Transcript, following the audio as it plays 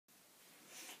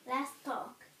Let's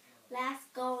talk. Let's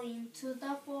go into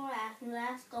the forest.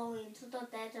 Let's go into the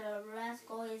desert. Let's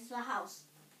go into the house.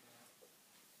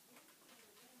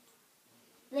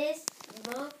 Let's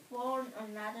look for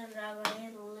another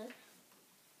dragon.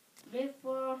 Look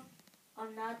for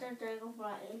another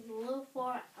dragonfly. Look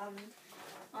for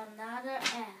another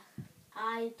egg.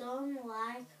 I don't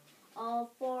like a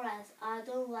forest. I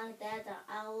don't like desert.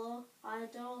 I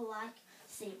don't like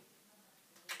sea.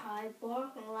 I born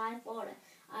like forest.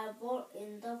 I born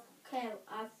in the cave.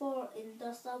 I born in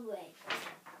the subway.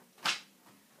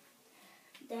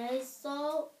 They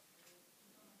saw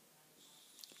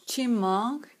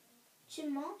chipmunk.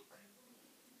 Chipmunk.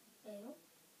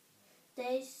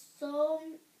 They saw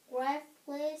great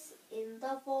place in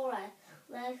the forest.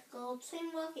 Let's go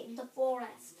chipmunk in the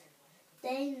forest.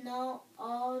 They know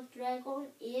a dragon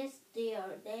is there.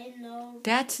 They know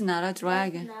That's not a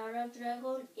dragon. That's not a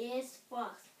dragon is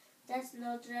fox. That's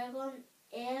not dragon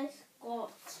is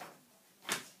goat.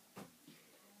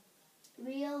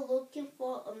 We are looking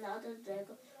for another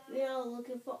dragon. We are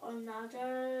looking for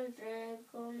another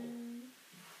dragon.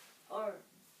 Or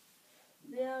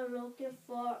we are looking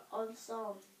for a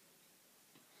song.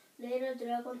 Little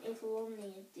dragon is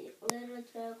lonely. Little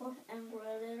dragon angry.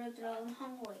 Little dragon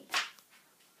hungry.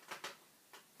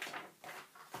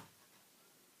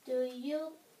 Do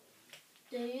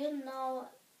you know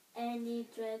any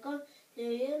dragon? Do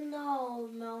you know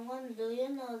Melon? Do you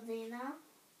know Zena?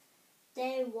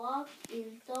 They walk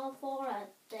in the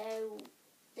forest.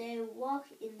 They walk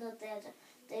in the desert.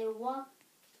 They walk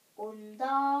on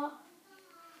the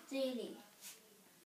city.